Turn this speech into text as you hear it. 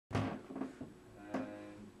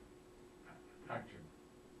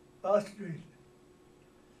Astrid,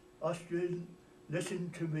 Astrid,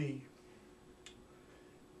 listen to me.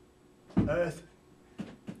 Earth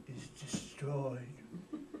is destroyed.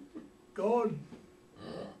 Gone.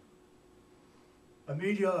 A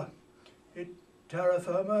meteor hit terra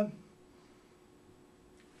firma,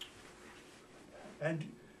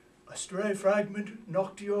 and a stray fragment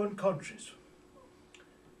knocked you unconscious.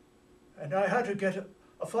 And I had to get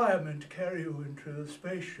a fireman to carry you into the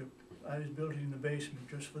spaceship I was building in the basement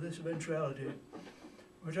just for this eventuality,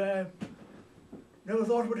 which I never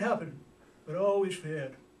thought would happen, but always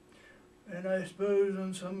feared. And I suppose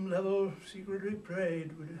on some level secretly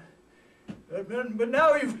prayed. But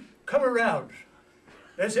now you've come around.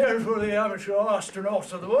 Let's hear it for the amateur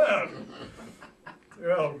astronauts of the world.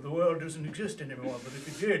 Well, the world doesn't exist anymore, but if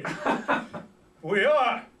it did, we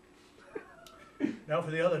are. Now for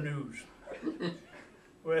the other news.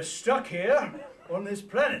 We're stuck here on this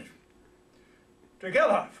planet,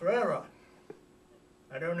 together forever.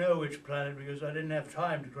 I don't know which planet because I didn't have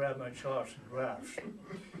time to grab my charts and graphs.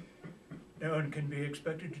 No one can be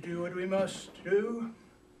expected to do what we must do.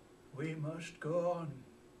 We must go on.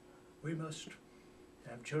 We must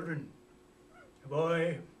have children, a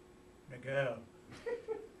boy and a girl.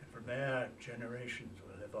 And from there, generations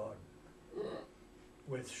will live on.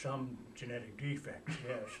 With some genetic defects,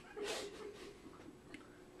 yes.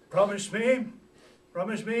 Promise me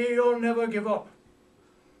you'll never give up.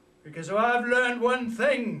 Because I've learned one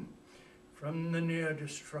thing from the near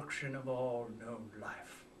destruction of all known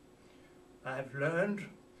life. I've learned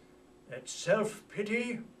that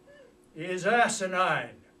self-pity is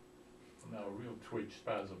asinine. Now a real twitch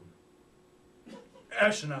spasm.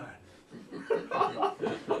 Asinine.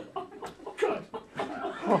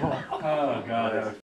 Oh God.